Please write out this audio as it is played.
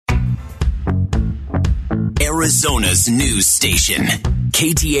Arizona's news station.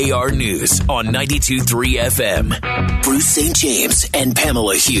 KTAR News on 92.3 FM. Bruce St. James and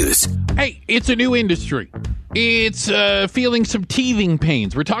Pamela Hughes. Hey, it's a new industry. It's feeling some teething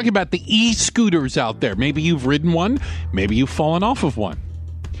pains. We're talking about the e-scooters out there. Maybe you've ridden one. Maybe you've fallen off of one.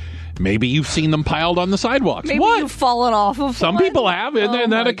 Maybe you've seen them piled on the sidewalks. Maybe you've fallen off of Some one. people have.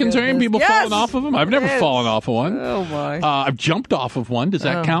 Isn't that a concern? Goodness. People falling off of them? I've never fallen off of one. Oh, my. I've jumped off of one. Does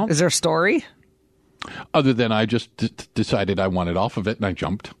that count? Is there a story? Other than I just decided I wanted off of it and I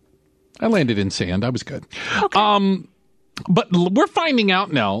jumped. I landed in sand. I was good. Okay. But we're finding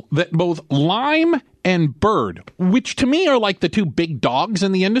out now that both Lime and Bird, which to me are like the two big dogs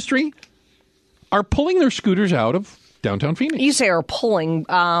in the industry, are pulling their scooters out of downtown Phoenix. You say are pulling.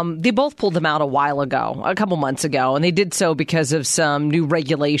 They both pulled them out a couple months ago, and they did so because of some new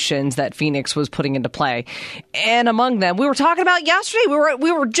regulations that Phoenix was putting into play. And among them, we were talking about yesterday.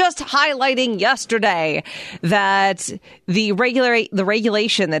 We were just highlighting yesterday that the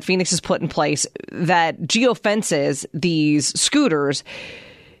regulation that Phoenix has put in place that geofences these scooters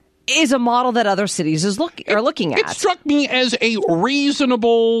is a model that other cities are looking at. It struck me as a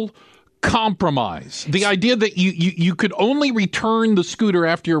reasonable compromise. The idea that you could only return the scooter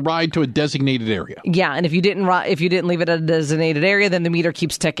after your ride to a designated area. Yeah, and if you didn't leave it at a designated area, then the meter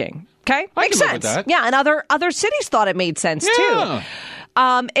keeps ticking. Okay, makes sense. With that. Yeah, and other cities thought it made sense too.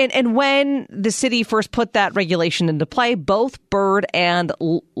 And when the city first put that regulation into play, both Bird and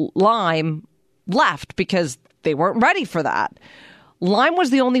Lime left because they weren't ready for that. Lime was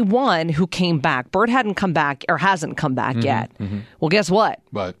the only one who came back. Bird hadn't come back or hasn't come back yet. Mm-hmm. Well, guess what?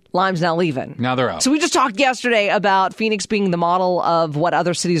 What? Lime's now leaving. Now they're out. So we just talked yesterday about Phoenix being the model of what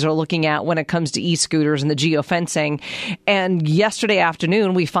other cities are looking at when it comes to e-scooters and the geofencing. And yesterday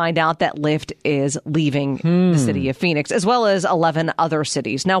afternoon, we find out that Lyft is leaving the city of Phoenix, as well as 11 other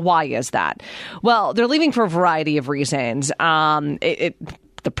cities. Now, why is that? Well, they're leaving for a variety of reasons.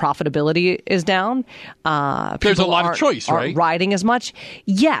 The profitability is down. There's a lot of choice, right? Aren't riding as much.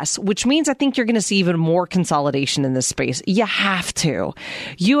 Yes, which means I think you're going to see even more consolidation in this space. You have to.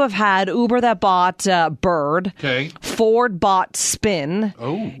 You have had Uber that bought Bird. Okay. Ford bought Spin.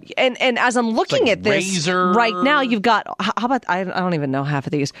 Oh. And as I'm looking like at this Razor. right now, you've got, how about, I don't even know half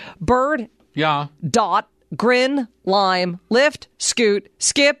of these. Bird. Yeah. Dot. Grin. Lime. Lyft. Scoot.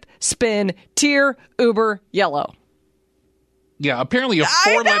 Skip. Spin. Tier. Uber. Yellow. Yeah, apparently a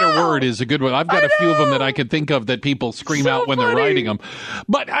four-letter word is a good one. I've got a few of them that I could think of that people scream out when they're writing them.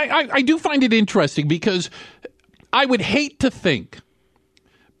 But I do find it interesting because I would hate to think.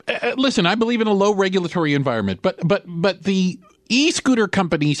 Listen, I believe in a low regulatory environment, but the e-scooter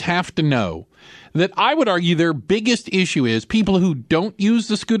companies have to know that I would argue their biggest issue is people who don't use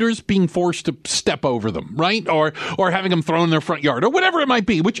the scooters being forced to step over them, right? Or having them thrown in their front yard or whatever it might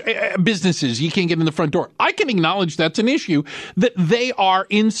be, which businesses, you can't get in the front door. I can acknowledge that's an issue that they are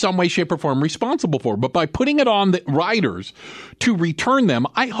in some way, shape, or form responsible for. But by putting it on the riders to return them,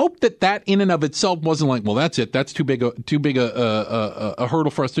 I hope that in and of itself wasn't like, well, that's it. That's too big a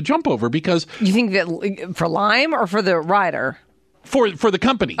hurdle for us to jump over because... You think that for Lime or for the rider? For the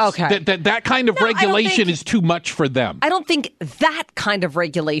companies. Okay. That kind of regulation is too much for them. I don't think that kind of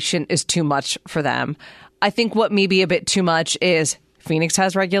regulation is too much for them. I think what may be a bit too much is Phoenix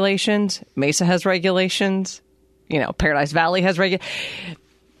has regulations, Mesa has regulations, Paradise Valley has regulations.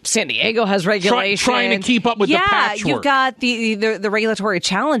 San Diego has regulations. Trying to keep up with the patchwork. Yeah, you've got the regulatory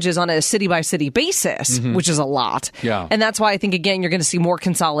challenges on a city-by-city basis, which is a lot. Yeah. And that's why I think, again, you're going to see more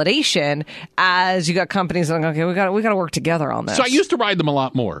consolidation as you got companies that are like, okay, we got to work together on this. So I used to ride them a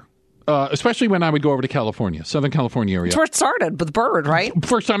lot more, especially when I would go over to California, Southern California area. That's where it started, with Bird, right?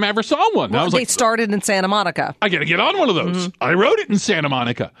 First time I ever saw one. Well, I was they started in Santa Monica. I got to get on one of those. I rode it in Santa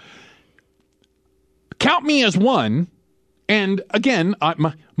Monica. Count me as one. And again,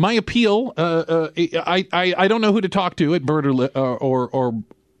 my appeal, I don't know who to talk to at Bird or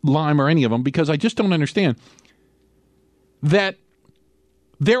Lime or any of them because I just don't understand that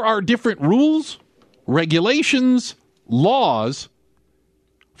there are different rules, regulations, laws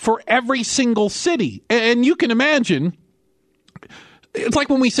for every single city. And you can imagine, it's like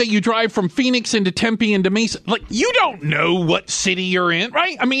when we say you drive from Phoenix into Tempe into Mesa. Like, you don't know what city you're in,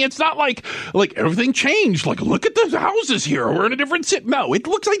 right? I mean, it's not like everything changed. Like, look at the houses here. We're in a different city. No, it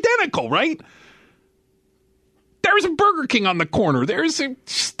looks identical, right? There's a Burger King on the corner. There's a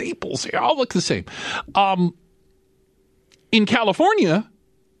Staples. They all look the same. In California,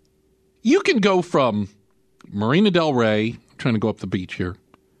 you can go from Marina del Rey, I'm trying to go up the beach here,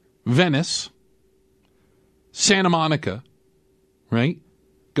 Venice, Santa Monica, right?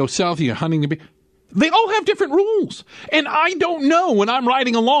 Go south, you're Huntington Beach. They all have different rules. And I don't know when I'm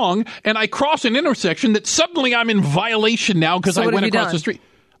riding along and I cross an intersection that suddenly I'm in violation now because I went across the street.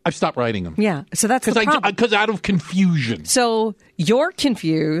 I've stopped riding them. Yeah, so that's the problem. Because out of confusion. So you're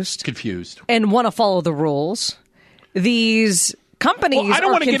confused. And want to follow the rules. These companies I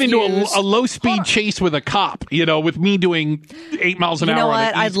don't want to get into a low-speed chase with a cop, with me doing 8 miles an hour on an e-scooter.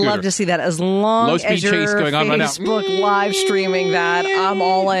 You know what? I'd love to see that. As long as you're Facebook live streaming that, I'm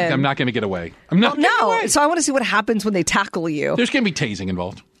all in. I'm not going to get away. I'm not getting away. So I want to see what happens when they tackle you. There's going to be tasing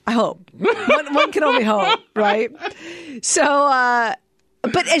involved. I hope. One can only hope, right? So,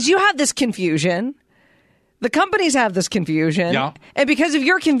 but as you have this confusion, the companies have this confusion. Yeah. And because of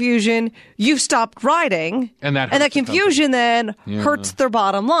your confusion, you've stopped riding. And that confusion then hurts their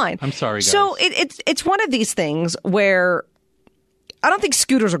bottom line. I'm sorry, guys. So it's one of these things where I don't think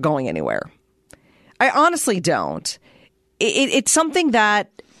scooters are going anywhere. I honestly don't. It's something that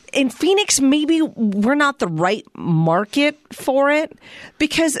in Phoenix, maybe we're not the right market for it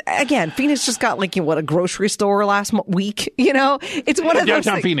because, again, Phoenix just got a grocery store last week. It's one of those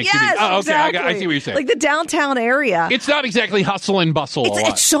downtown Phoenix. Yes, okay, exactly. I see what you're saying. Like the downtown area. It's not exactly hustle and bustle.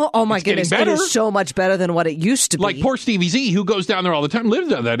 It's so. Oh my goodness, it is so much better than what it used to be. Like poor Stevie Z, who goes down there all the time, lives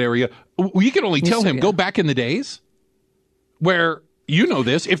down that area. You can only tell him go back in the days where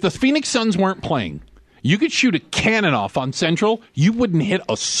this. If the Phoenix Suns weren't playing, you could shoot a cannon off on Central. You wouldn't hit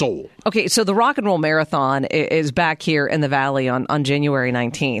a soul. Okay, so the Rock and Roll Marathon is back here in the Valley on January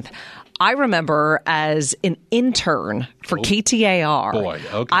 19th. I remember as an intern for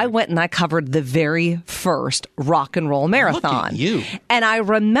KTAR, I went and I covered the very first Rock and Roll Marathon. Look at you. And I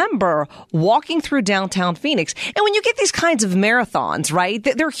remember walking through downtown Phoenix. And when you get these kinds of marathons, right,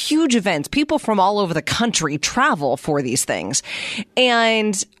 they're huge events. People from all over the country travel for these things.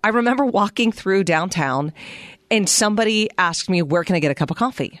 And I remember walking through downtown and somebody asked me, where can I get a cup of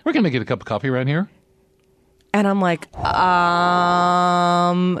coffee? Where can I get a cup of coffee around here? And I'm like,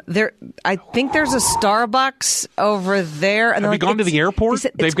 I think there's a Starbucks over there. And have you gone to the airport?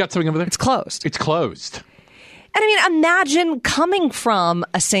 They've got something over there? It's closed. It's closed. And I mean, imagine coming from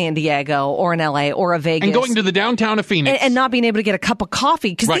a San Diego or an LA or a Vegas. And going to the downtown of Phoenix. And not being able to get a cup of coffee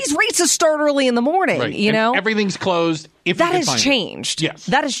because these races start early in the morning, And everything's closed. That has changed. Yes.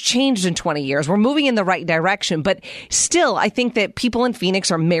 That has changed in 20 years. We're moving in the right direction. But still, I think that people in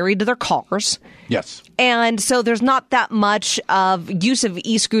Phoenix are married to their cars. Yes. And so there's not that much of use of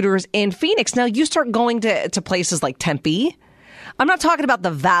e-scooters in Phoenix. Now, you start going to places like Tempe. I'm not talking about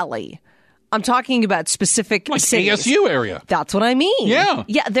the Valley. I'm talking about specific cities. ASU area. That's what I mean. Yeah.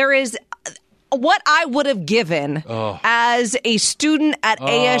 Yeah, there is what I would have given as a student at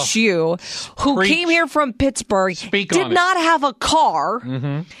ASU who came here from Pittsburgh, did not have a car.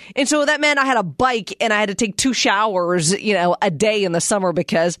 Mm-hmm. And so that meant I had a bike and I had to take 2 showers, a day in the summer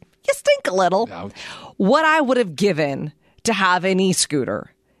because you stink a little. Ouch. What I would have given to have an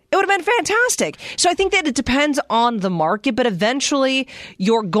e-scooter. It would have been fantastic. So I think that it depends on the market, but eventually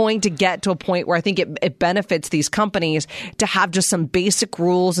you're going to get to a point where I think it benefits these companies to have just some basic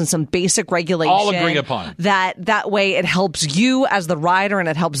rules and some basic regulation. All agree upon. That way it helps you as the rider and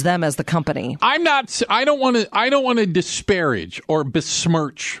it helps them as the company. I don't want to disparage or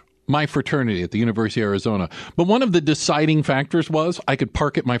besmirch my fraternity at the University of Arizona. But one of the deciding factors was I could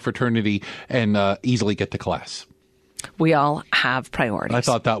park at my fraternity and easily get to class. We all have priorities. I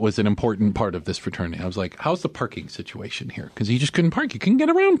thought that was an important part of this fraternity. I was like, how's the parking situation here? Because you just couldn't park. You couldn't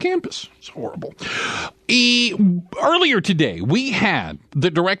get around campus. It's horrible. Earlier today, we had the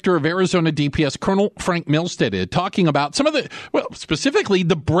director of Arizona DPS, Colonel Frank Milstead, talking about some of specifically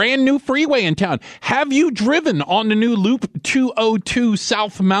the brand new freeway in town. Have you driven on the new Loop 202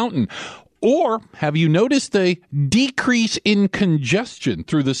 South Mountain? Or have you noticed a decrease in congestion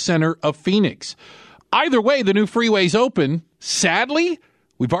through the center of Phoenix? Either way, the new freeway's open. Sadly,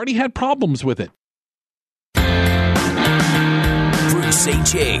 we've already had problems with it. Bruce St.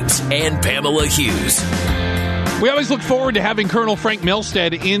 James and Pamela Hughes. We always look forward to having Colonel Frank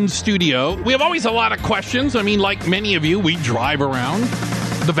Milstead in studio. We have always a lot of questions. I mean, like many of you, we drive around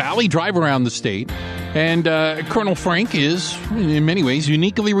the valley, drive around the state. And Colonel Frank is, in many ways,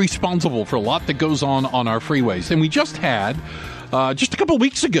 uniquely responsible for a lot that goes on our freeways. And we just had, just a couple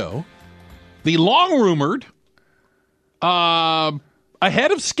weeks ago, the long-rumored,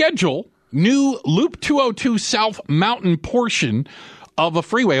 ahead of schedule, new Loop 202 South Mountain portion of a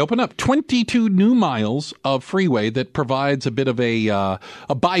freeway open up. 22 new miles of freeway that provides a bit of a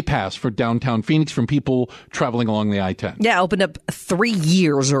bypass for downtown Phoenix from people traveling along the I-10. Yeah, opened up 3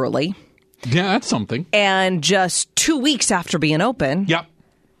 years early. Yeah, that's something. And just 2 weeks after being open. Yep.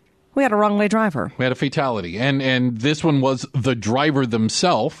 we had a wrong-way driver. We had a fatality, and this one was the driver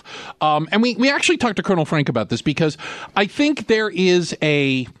themselves. And we actually talked to Colonel Frank about this because I think there is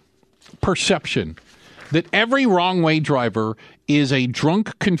a perception that every wrong-way driver is a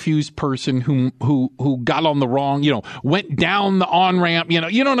drunk, confused person who got on the wrong, went down the on-ramp, you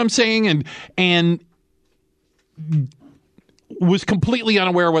know what I'm saying, and was completely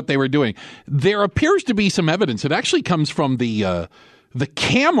unaware of what they were doing. There appears to be some evidence. It actually comes from the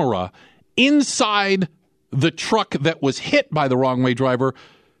camera inside the truck that was hit by the wrong-way driver,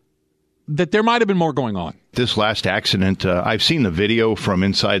 that there might have been more going on. This last accident, I've seen the video from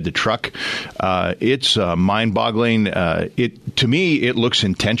inside the truck. It's mind-boggling. To me, it looks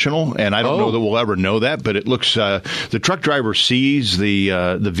intentional, and I don't know that we'll ever know that, but it looks. The truck driver sees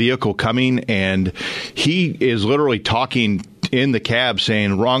the vehicle coming, and he is literally talking in the cab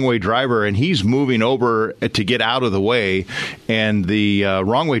saying wrong way driver, and he's moving over to get out of the way, and the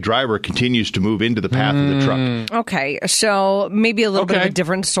wrong way driver continues to move into the path of the truck. Okay, so maybe a little bit of a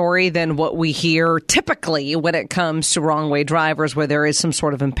different story than what we hear typically when it comes to wrong way drivers, where there is some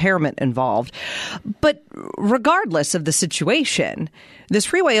sort of impairment involved. But regardless of the situation, this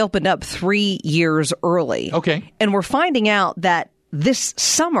freeway opened up 3 years early. Okay. And we're finding out that this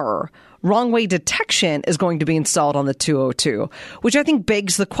summer, wrong way detection is going to be installed on the 202, which I think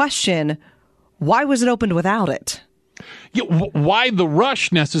begs the question, why was it opened without it? Yeah, why the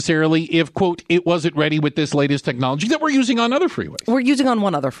rush necessarily if, quote, it wasn't ready with this latest technology that we're using on other freeways? We're using on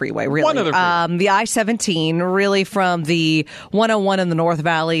one other freeway, really. One other freeway. The I-17, really from the 101 in the North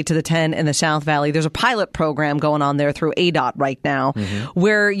Valley to the 10 in the South Valley. There's a pilot program going on there through ADOT right now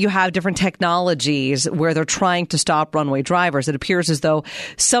where you have different technologies where they're trying to stop runway drivers. It appears as though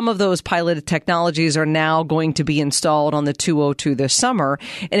some of those piloted technologies are now going to be installed on the 202 this summer.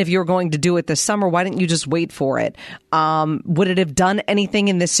 And if you're going to do it this summer, why didn't you just wait for it? Would it have done anything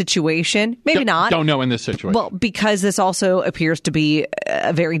in this situation? Maybe not. Don't know in this situation. Well, because this also appears to be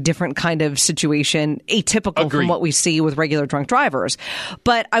a very different kind of situation, atypical from what we see with regular drunk drivers.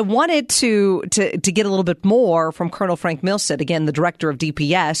 But I wanted to get a little bit more from Colonel Frank Milstead, again, the director of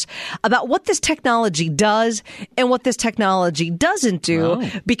DPS, about what this technology does and what this technology doesn't do,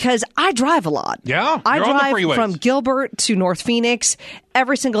 because I drive a lot. Yeah, I you're on the drive freeways. from Gilbert to North Phoenix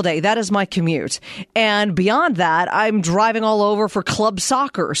every single day. That is my commute. And beyond that, I'm driving all over for club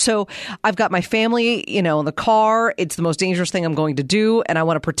soccer. So I've got my family, in the car. It's the most dangerous thing I'm going to do, and I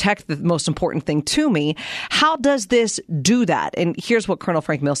want to protect the most important thing to me. How does this do that? And here's what Colonel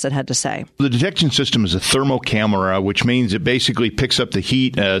Frank Milstead had to say. The detection system is a thermal camera, which means it basically picks up the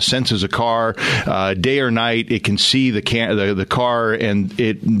heat, senses a car, day or night. It can see the car, and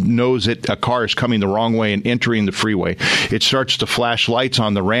it knows that a car is coming the wrong way and entering the freeway. It starts to flash lights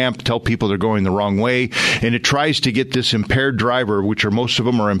on the ramp, tell people they're going the wrong way, and it tries to get this impaired driver, which most of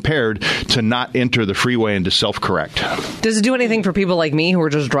them are impaired, to not enter the freeway and to self-correct. Does it do anything for people like me who are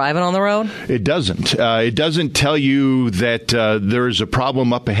just driving on the road? It doesn't. It doesn't tell you that there is a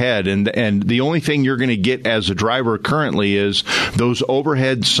problem up ahead, and the only thing you're going to get as a driver currently is those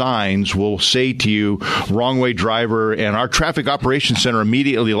overhead signs will say to you, wrong way driver, and our traffic operations center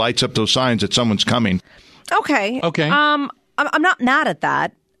immediately lights up those signs that someone's coming. Okay. I'm not mad at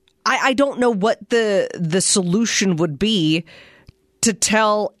that. I don't know what the solution would be to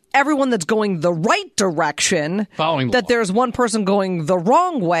tell everyone that's going the right direction that there's one person going the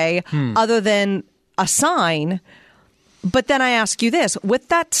wrong way other than a sign. But then I ask you this, with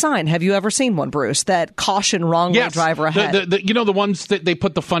that sign, have you ever seen one, Bruce, that caution wrong way driver ahead? The ones that they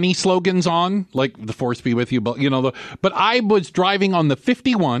put the funny slogans on, like the force be with you, but but I was driving on the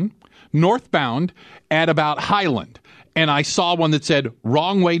 51 northbound at about Highland. And I saw one that said,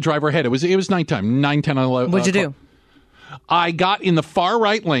 wrong way, driver ahead. It was nighttime, 9, 10, 11. What'd you do? I got in the far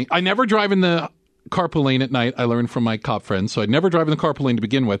right lane. I never drive in the carpool lane at night. I learned from my cop friends, so I'd never drive in the carpool lane to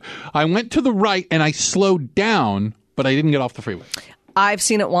begin with. I went to the right, and I slowed down, but I didn't get off the freeway. I've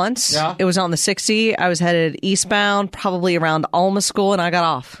seen it once. Yeah. It was on the 60. I was headed eastbound, probably around Alma School, and I got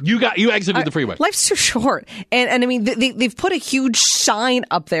off. You exited the freeway. Life's too short. And I mean, they've put a huge sign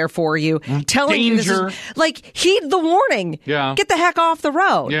up there for you telling you this is, heed the warning. Yeah. Get the heck off the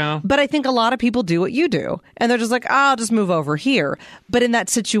road. Yeah. But I think a lot of people do what you do. And they're just like, I'll just move over here. But in that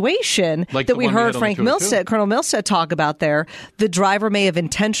situation that we heard Frank Milstead, Colonel Milstead talk about there, the driver may have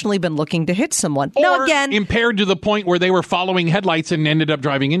intentionally been looking to hit someone. Or now, again, impaired to the point where they were following headlights and ended up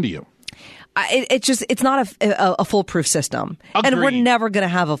driving into you. It's not a foolproof system. Agreed. And we're never going to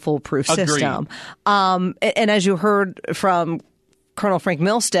have a foolproof system. And as you heard from Colonel Frank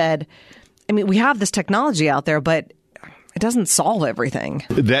Milstead, I mean, we have this technology out there, but It doesn't solve everything.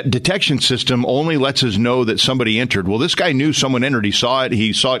 That detection system only lets us know that somebody entered. Well, this guy knew someone entered. He saw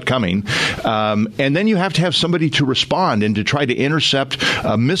it coming. And then you have to have somebody to respond and to try to intercept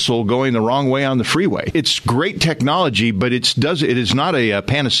a missile going the wrong way on the freeway. It's great technology, but it is not a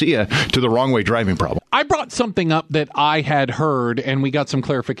panacea to the wrong way driving problem. I brought something up that I had heard, and we got some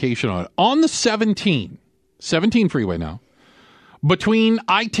clarification on it. On the 17 freeway now, between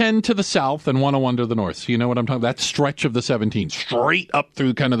I-10 to the south and 101 to the north. So you know what I'm talking about? That stretch of the 17, straight up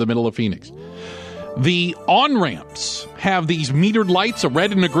through kind of the middle of Phoenix. The on-ramps have these metered lights, a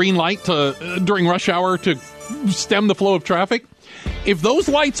red and a green light during rush hour to stem the flow of traffic. If those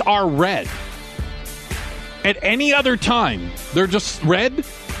lights are red, at any other time, they're just red,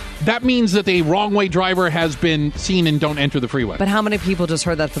 that means that the wrong-way driver has been seen and don't enter the freeway. But how many people just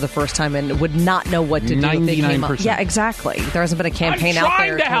heard that for the first time and would not know what to do if they came up? 99%. Yeah, exactly. There hasn't been a campaign out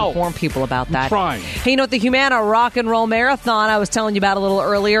there to inform people about that. I'm trying. Hey, you know what? The Humana Rock and Roll Marathon I was telling you about a little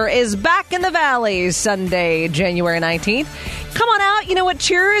earlier is back in the Valley Sunday, January 19th. Come on out. You know what?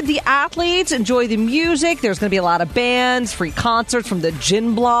 Cheer the athletes. Enjoy the music. There's going to be a lot of bands, free concerts from the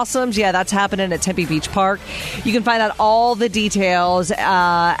Gin Blossoms. Yeah, that's happening at Tempe Beach Park. You can find out all the details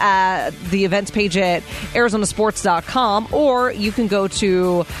at the events page at arizonasports.com, or you can go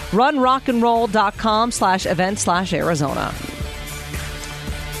to runrockandroll.com/event/Arizona.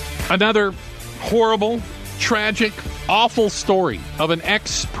 Another horrible, tragic, awful story of an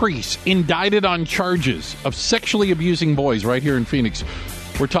ex-priest indicted on charges of sexually abusing boys right here in Phoenix.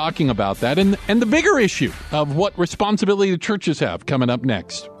 We're talking about that and the bigger issue of what responsibility the churches have coming up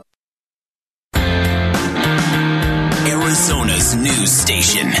next. Arizona's news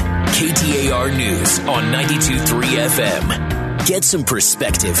station, KTAR News on 92.3 FM. Get some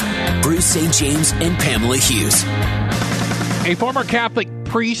perspective. Bruce St. James and Pamela Hughes. A former Catholic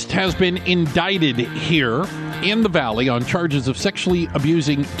priest has been indicted here in the Valley on charges of sexually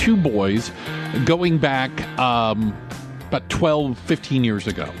abusing two boys going back about 12, 15 years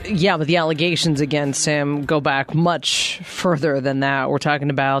ago. Yeah, but the allegations against him go back much further than that. We're talking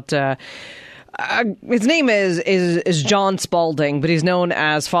about... his name is John Spalding, but he's known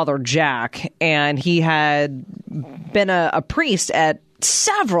as Father Jack, and he had been a priest at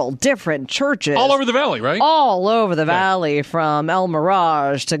several different churches. All over the Valley, right? All over the Valley, from El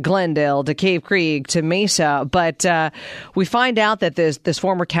Mirage to Glendale to Cave Creek to Mesa. But we find out that this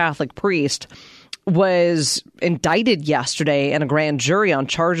former Catholic priest was indicted yesterday in a grand jury on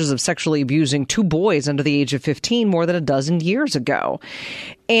charges of sexually abusing two boys under the age of 15 more than a dozen years ago.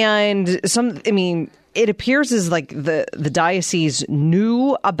 And it appears as like the diocese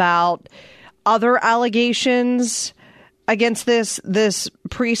knew about other allegations against this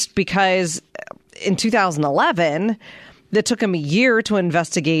priest, because in 2011, it took him a year to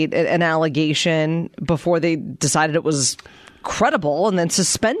investigate an allegation before they decided it was credible and then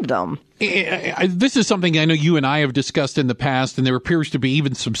suspended him. This is something I know you and I have discussed in the past, and there appears to be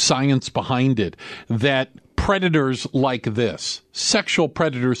even some science behind it, that predators like this, sexual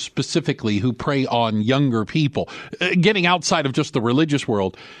predators specifically, who prey on younger people, getting outside of just the religious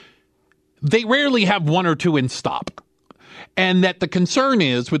world, they rarely have one or two in stop. And that the concern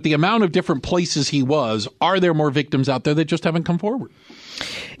is, with the amount of different places he was, are there more victims out there that just haven't come forward?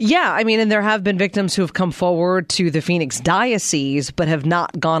 Yeah, and there have been victims who have come forward to the Phoenix Diocese but have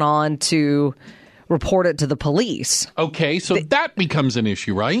not gone on to report it to the police. Okay, so that becomes an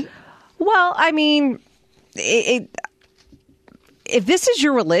issue, right? Well, if this is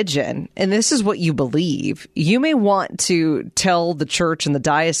your religion and this is what you believe, you may want to tell the church and the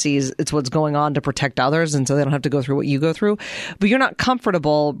diocese it's what's going on to protect others, and so they don't have to go through what you go through. But you're not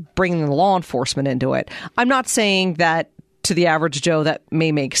comfortable bringing the law enforcement into it. I'm not saying that to the average Joe that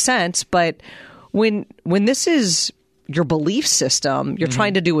may make sense, but when this is your belief system, you're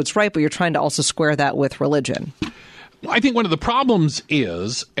trying to do what's right, but you're trying to also square that with religion. I think one of the problems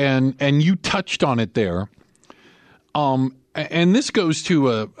is, and you touched on it there, and this goes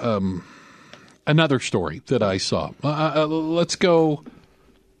to another story that I saw. Let's go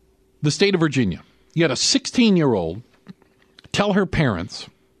the state of Virginia. You had a 16-year-old tell her parents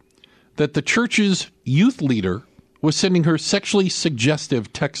that the church's youth leader was sending her sexually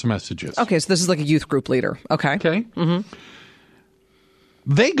suggestive text messages. Okay, so this is like a youth group leader. Okay. Mm-hmm.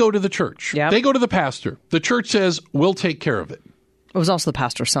 They go to the church. Yep. They go to the pastor. The church says, we'll take care of it. It was also the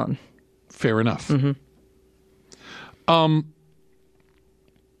pastor's son. Fair enough. Mm-hmm.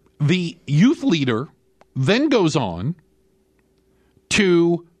 The youth leader then goes on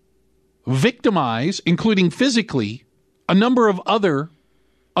to victimize, including physically, a number of other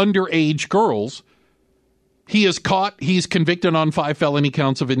underage girls. He is caught. He's convicted on 5 felony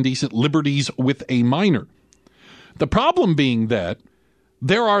counts of indecent liberties with a minor. The problem being that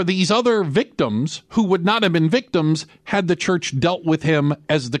there are these other victims who would not have been victims had the church dealt with him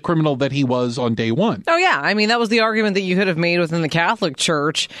as the criminal that he was on day one. Oh, yeah. I mean, that was the argument that you could have made within the Catholic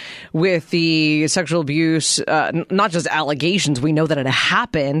Church with the sexual abuse, not just allegations. We know that it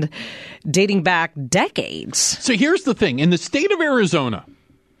happened dating back decades. So here's the thing. In the state of Arizona,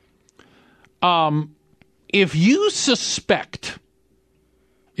 if you suspect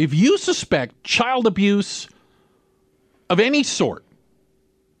child abuse of any sort,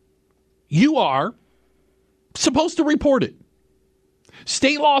 you are supposed to report it.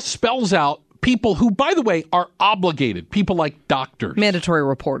 State law spells out people who, by the way, are obligated. People like doctors. Mandatory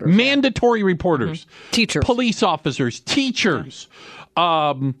reporters. Mm-hmm. Teachers. Police officers. Teachers.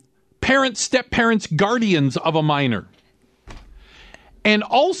 Parents, step-parents, guardians of a minor. And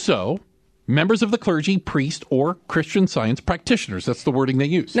also members of the clergy, priest, or Christian Science practitioners. That's the wording they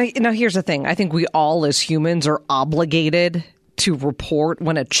use. Now, here's the thing. I think we all as humans are obligated to report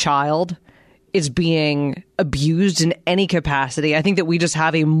when a child is being abused in any capacity. I think that we just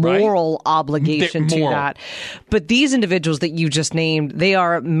have a moral obligation to that. But these individuals that you just named, they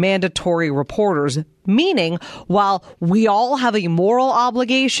are mandatory reporters, meaning while we all have a moral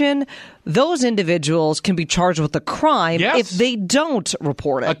obligation, those individuals can be charged with a crime if they don't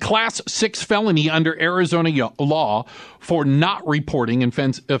report it. A Class 6 felony under Arizona law for not reporting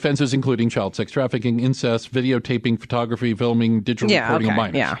offenses including child sex trafficking, incest, videotaping, photography, filming, digital recording of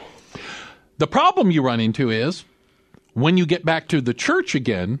minors. Yeah. The problem you run into is when you get back to the church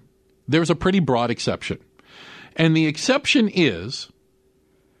again, there's a pretty broad exception. And the exception is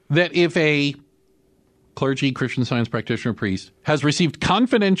that if a clergy, Christian Science practitioner, priest has received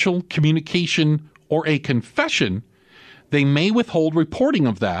confidential communication or a confession, they may withhold reporting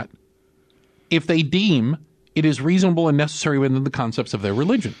of that if they deem it is reasonable and necessary within the concepts of their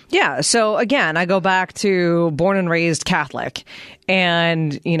religion. Yeah. So again, I go back to born and raised Catholic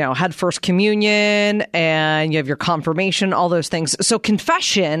and, had First Communion and you have your confirmation, all those things. So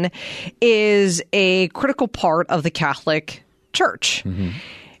confession is a critical part of the Catholic Church. Mm-hmm.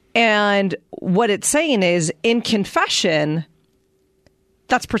 And what it's saying is in confession,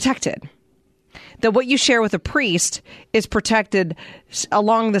 that's protected. That what you share with a priest is protected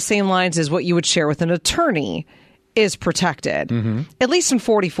along the same lines as what you would share with an attorney is protected. Mm-hmm. At least in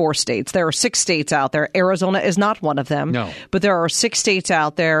 44 states. There are 6 states out there. Arizona is not one of them. No. But there are 6 states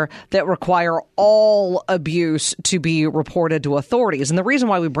out there that require all abuse to be reported to authorities. And the reason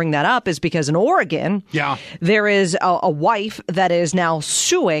why we bring that up is because in Oregon, there is a wife that is now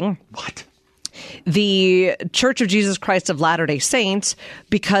suing the Church of Jesus Christ of Latter-day Saints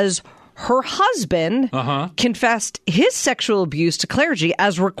because her husband confessed his sexual abuse to clergy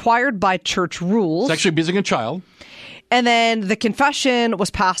as required by church rules. Sexually abusing a child. And then the confession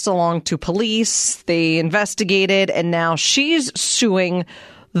was passed along to police. They investigated, and now she's suing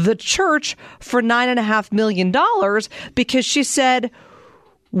the church for $9.5 million because she said,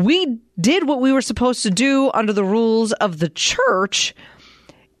 we did what we were supposed to do under the rules of the church.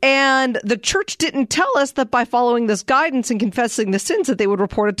 And the church didn't tell us that by following this guidance and confessing the sins that they would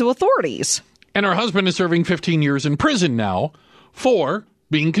report it to authorities. And her husband is serving 15 years in prison now for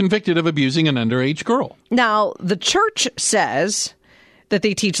being convicted of abusing an underage girl. Now, the church says that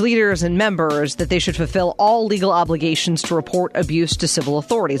they teach leaders and members that they should fulfill all legal obligations to report abuse to civil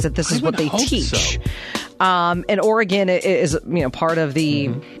authorities, that this is what they teach. So. And Oregon is part of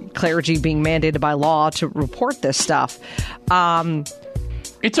the clergy being mandated by law to report this stuff.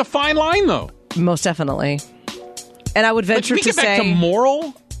 It's a fine line, though. Most definitely. And I would venture to say... back to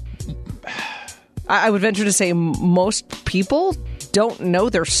moral? I would venture to say most people don't know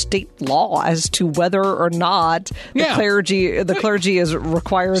their state law as to whether or not the clergy is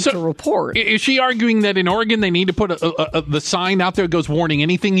required to report. Is she arguing that in Oregon they need to put the sign out there that goes, warning,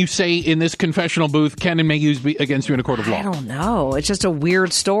 anything you say in this confessional booth can and may use against you in a court of law? I don't know. It's just a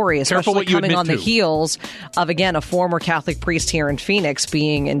weird story, especially coming on the heels of, again, a former Catholic priest here in Phoenix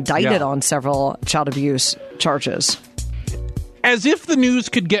being indicted on several child abuse charges. As if the news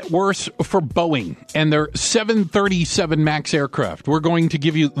could get worse for Boeing and their 737 MAX aircraft. We're going to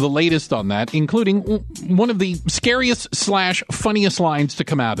give you the latest on that, including one of the scariest/funniest lines to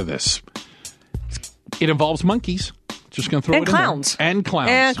come out of this. It involves monkeys. Just going to throw it in clowns. there. And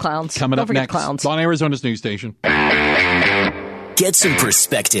clowns. And clowns. Coming Don't up forget next clowns. on Arizona's news station. Get some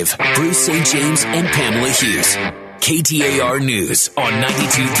perspective. Bruce St. James and Pamela Hughes. KTAR News on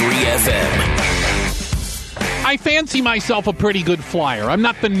 92.3 FM. I fancy myself a pretty good flyer. I'm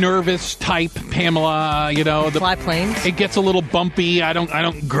not the nervous type, Pamela. Fly planes. It gets a little bumpy. I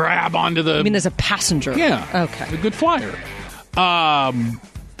don't grab onto the. I mean, as a passenger. Yeah. Okay. A good flyer. I'm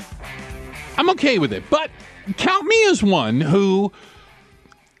okay with it, but count me as one who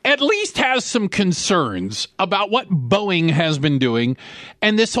at least has some concerns about what Boeing has been doing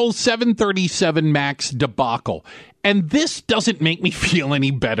and this whole 737 MAX debacle. And this doesn't make me feel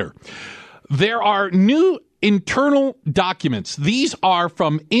any better. There are new internal documents. These are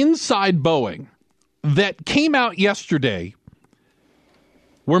from inside Boeing that came out yesterday.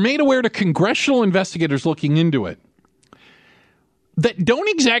 Were made aware to congressional investigators looking into it that don't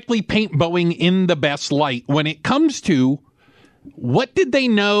exactly paint Boeing in the best light when it comes to what did they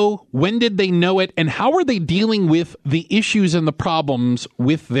know, when did they know it, and how are they dealing with the issues and the problems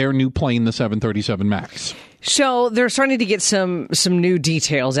with their new plane, the 737 MAX? So they're starting to get some new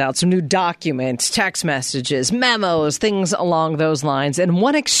details out, some new documents, text messages, memos, things along those lines. And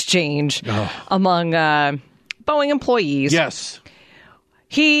one exchange among Boeing employees. Yes.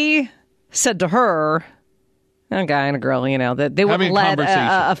 He said to her, a guy and a girl, that they wouldn't let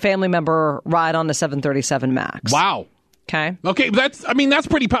a family member ride on the 737 MAX. Wow. Okay, that's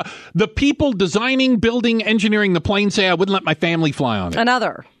pretty the people designing, building, engineering the plane say I wouldn't let my family fly on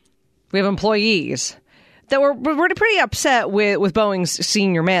it. We have employees that were pretty upset with Boeing's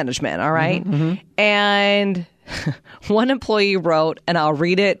senior management, all right? Mm-hmm. And one employee wrote, and I'll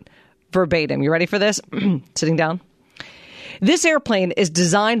read it verbatim. You ready for this? Sitting down. This airplane is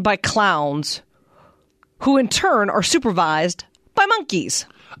designed by clowns who in turn are supervised by monkeys.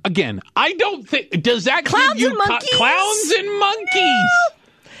 Again, I don't think... Does that clowns give you... And monkeys? Clowns and monkeys! Yeah.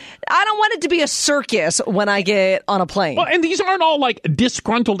 I don't want it to be a circus when I get on a plane. Well, and these aren't all like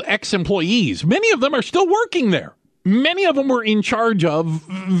disgruntled ex-employees. Many of them are still working there. Many of them were in charge of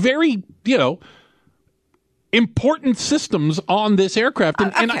very, important systems on this aircraft.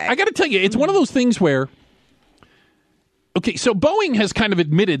 And I got to tell you, it's one of those things where... Okay, so Boeing has kind of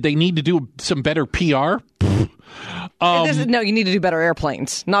admitted they need to do some better PR. No, you need to do better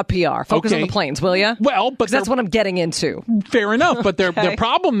airplanes, not PR. Focus on the planes, will you? Well, but that's what I'm getting into. Fair enough, but their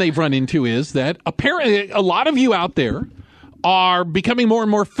problem they've run into is that apparently a lot of you out there are becoming more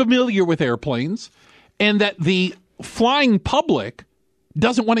and more familiar with airplanes, and that the flying public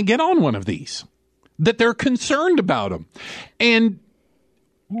doesn't want to get on one of these, that they're concerned about them. And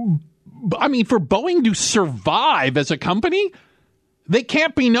I mean, for Boeing to survive as a company, they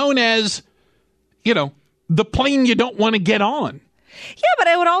can't be known as, the plane you don't want to get on. Yeah, but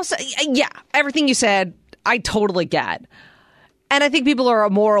I would also, everything you said, I totally get. And I think people are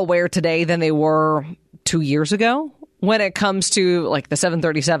more aware today than they were 2 years ago when it comes to like the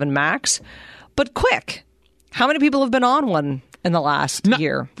 737 MAX. But quick, how many people have been on one in the last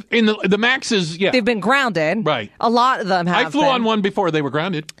year? In the MAXes, yeah. They've been grounded. Right. A lot of them have I flew on one before they were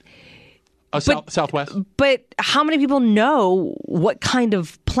grounded. Southwest. But how many people know what kind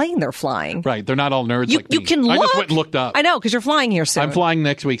of plane they're flying? Right. They're not all nerds like me. You can look. I just went and looked up. I know, because you're flying here soon. I'm flying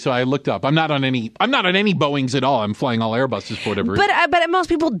next week, so I looked up. I'm not on any Boeings at all. I'm flying all Airbuses for whatever reason. But most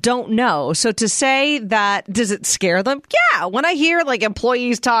people don't know. So to say that, does it scare them? Yeah. When I hear like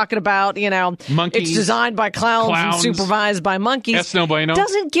employees talking about, monkeys, it's designed by clowns and supervised by monkeys. That's no bueno.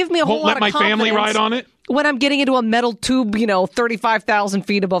 Doesn't give me a whole lot of confidence. Won't let my family ride on it? When I'm getting into a metal tube, 35,000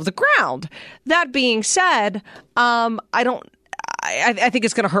 feet above the ground. That being said, I think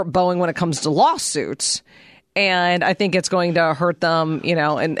it's going to hurt Boeing when it comes to lawsuits. And I think it's going to hurt them, in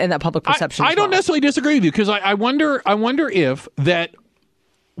that public perception. I don't necessarily disagree with you, because I wonder if that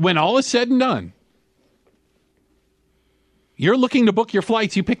when all is said and done, you're looking to book your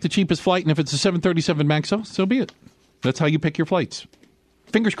flights, you pick the cheapest flight, and if it's a 737 MAX, so be it. That's how you pick your flights.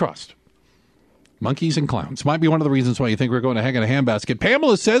 Fingers crossed. Monkeys and clowns might be one of the reasons why you think we're going to hang in a handbasket.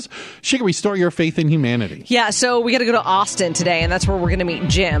 Pamela says she can restore your faith in humanity. Yeah, so we got to go to Austin today, and that's where we're going to meet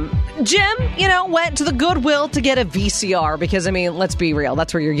Jim. Jim, went to the Goodwill to get a VCR because, let's be real.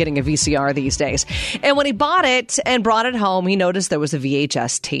 That's where you're getting a VCR these days. And when he bought it and brought it home, he noticed there was a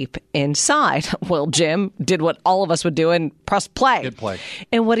VHS tape inside. Well, Jim did what all of us would do and press play. Hit play.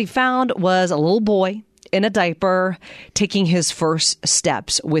 And what he found was a little boy in a diaper, taking his first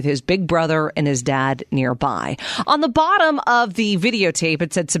steps with his big brother and his dad nearby. On the bottom of the videotape,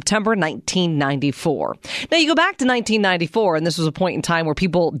 it said September 1994. Now, you go back to 1994, and this was a point in time where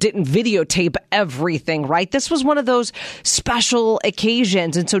people didn't videotape everything, right? This was one of those special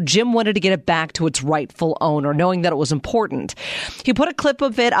occasions, and so Jim wanted to get it back to its rightful owner, knowing that it was important. He put a clip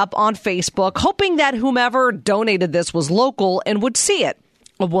of it up on Facebook, hoping that whomever donated this was local and would see it.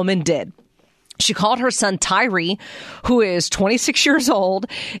 A woman did. She called her son Tyree, who is 26 years old,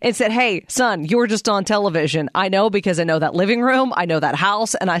 and said, "Hey, son, you were just on television. I know because I know that living room, I know that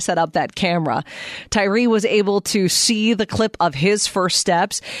house, and I set up that camera." Tyree was able to see the clip of his first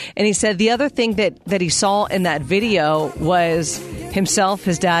steps, and he said the other thing that he saw in that video was himself,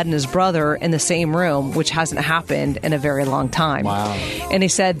 his dad, and his brother in the same room, which hasn't happened in a very long time. Wow. And he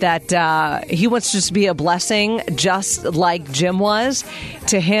said that he wants to just be a blessing, just like Jim was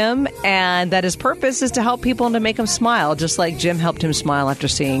to him, and that his purpose is to help people and to make them smile, just like Jim helped him smile after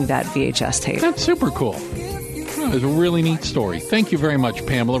seeing that VHS tape. That's super cool. It's a really neat story. Thank you very much,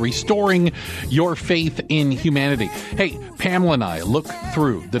 Pamela. Restoring your faith in humanity. Hey, Pamela and I look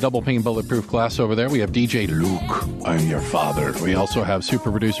through the double pane bulletproof glass over there. We have DJ Luke, I'm your father. We also have super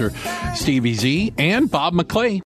producer Stevie Z and Bob McClay.